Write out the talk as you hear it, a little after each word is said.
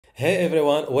Hey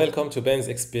everyone, welcome to Ben's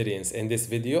Experience. In this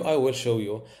video, I will show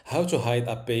you how to hide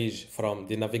a page from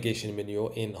the navigation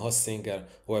menu in Hostinger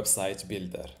Website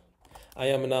Builder. I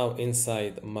am now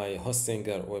inside my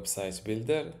Hostinger Website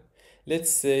Builder.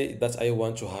 Let's say that I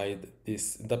want to hide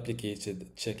this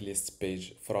duplicated checklist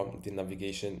page from the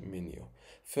navigation menu.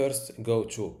 First, go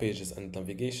to Pages and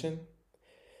Navigation.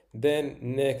 Then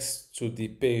next to the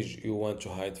page you want to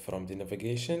hide from the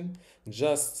navigation,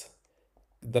 just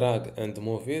drag and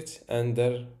move it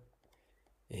under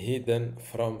hidden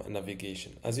from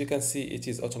navigation. As you can see, it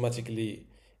is automatically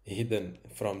hidden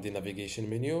from the navigation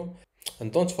menu.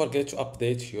 And don't forget to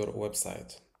update your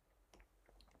website.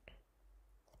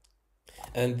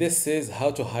 And this is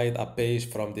how to hide a page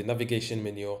from the navigation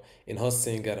menu in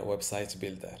Hostinger Website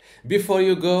Builder. Before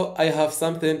you go, I have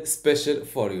something special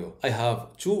for you. I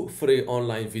have two free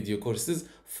online video courses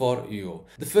for you.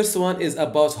 The first one is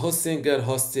about Hostinger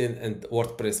hosting and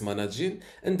WordPress managing,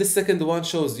 and the second one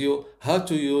shows you how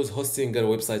to use Hostinger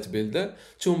Website Builder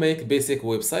to make basic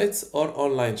websites or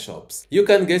online shops. You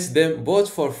can get them both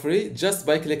for free just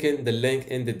by clicking the link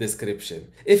in the description.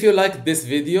 If you like this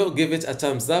video, give it a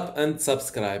thumbs up and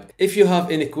subscribe. If you have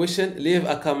any question, leave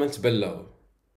a comment below.